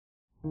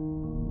Good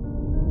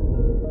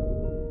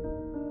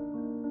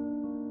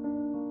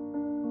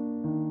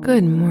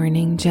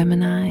morning,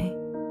 Gemini.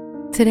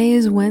 Today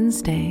is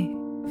Wednesday,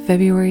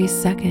 February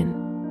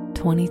 2nd,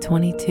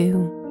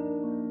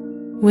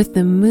 2022. With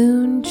the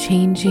moon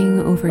changing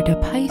over to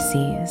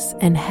Pisces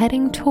and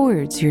heading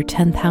towards your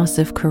 10th house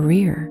of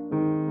career,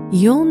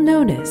 you'll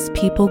notice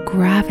people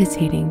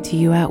gravitating to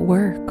you at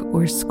work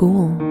or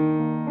school.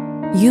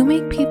 You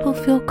make people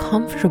feel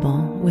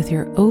comfortable with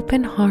your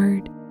open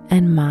heart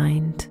and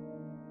mind.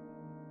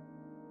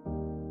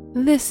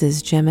 This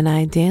is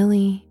Gemini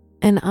Daily,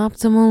 an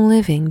optimal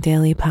living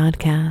daily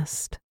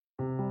podcast.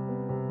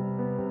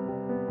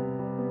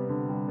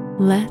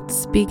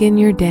 Let's begin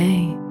your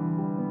day.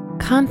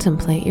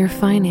 Contemplate your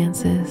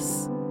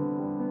finances.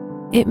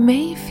 It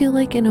may feel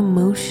like an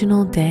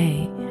emotional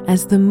day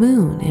as the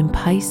moon in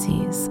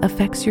Pisces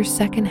affects your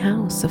second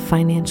house of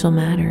financial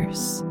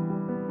matters.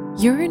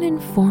 You're an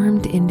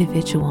informed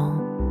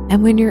individual,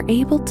 and when you're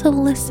able to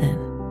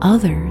listen,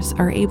 others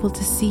are able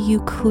to see you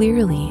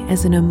clearly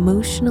as an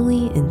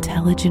emotionally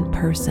intelligent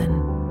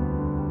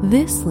person.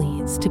 This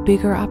leads to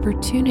bigger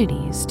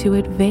opportunities to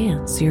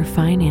advance your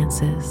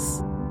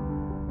finances.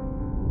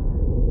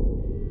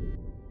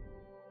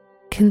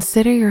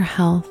 Consider your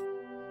health.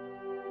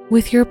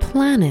 With your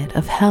planet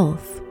of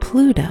health,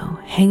 Pluto,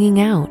 hanging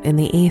out in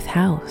the 8th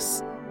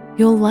house,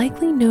 you'll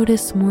likely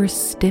notice more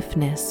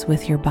stiffness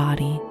with your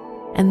body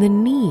and the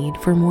need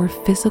for more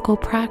physical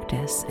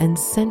practice and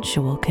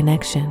sensual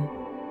connection.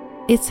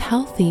 It's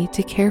healthy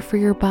to care for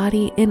your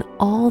body in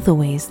all the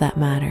ways that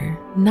matter,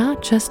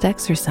 not just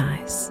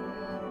exercise.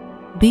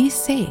 Be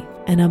safe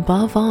and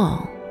above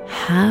all,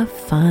 have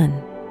fun.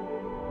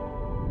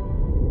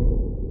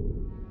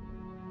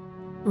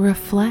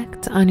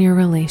 Reflect on your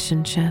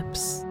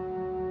relationships.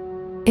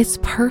 It's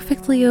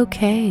perfectly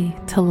okay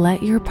to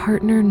let your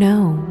partner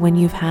know when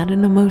you've had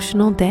an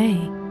emotional day.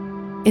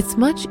 It's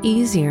much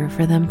easier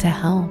for them to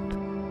help,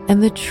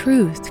 and the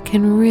truth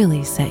can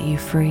really set you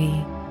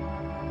free.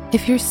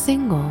 If you're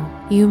single,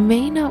 you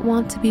may not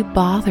want to be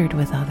bothered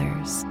with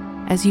others,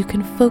 as you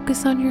can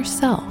focus on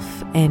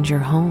yourself and your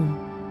home.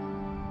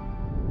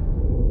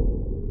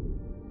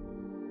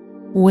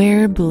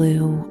 Wear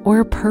blue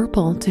or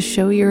purple to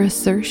show your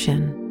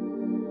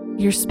assertion.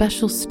 Your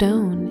special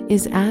stone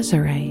is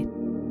azurite,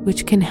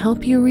 which can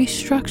help you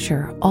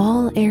restructure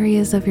all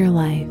areas of your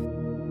life.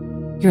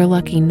 Your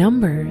lucky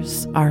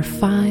numbers are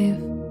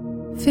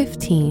 5,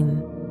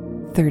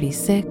 15,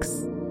 36,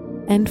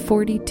 and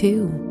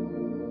 42.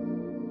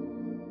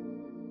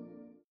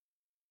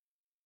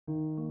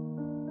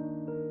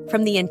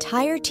 From the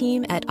entire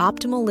team at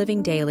Optimal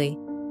Living Daily,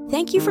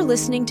 thank you for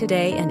listening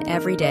today and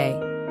every day.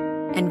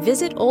 And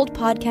visit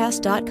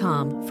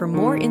oldpodcast.com for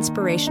more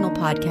inspirational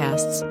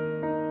podcasts.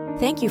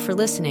 Thank you for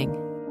listening.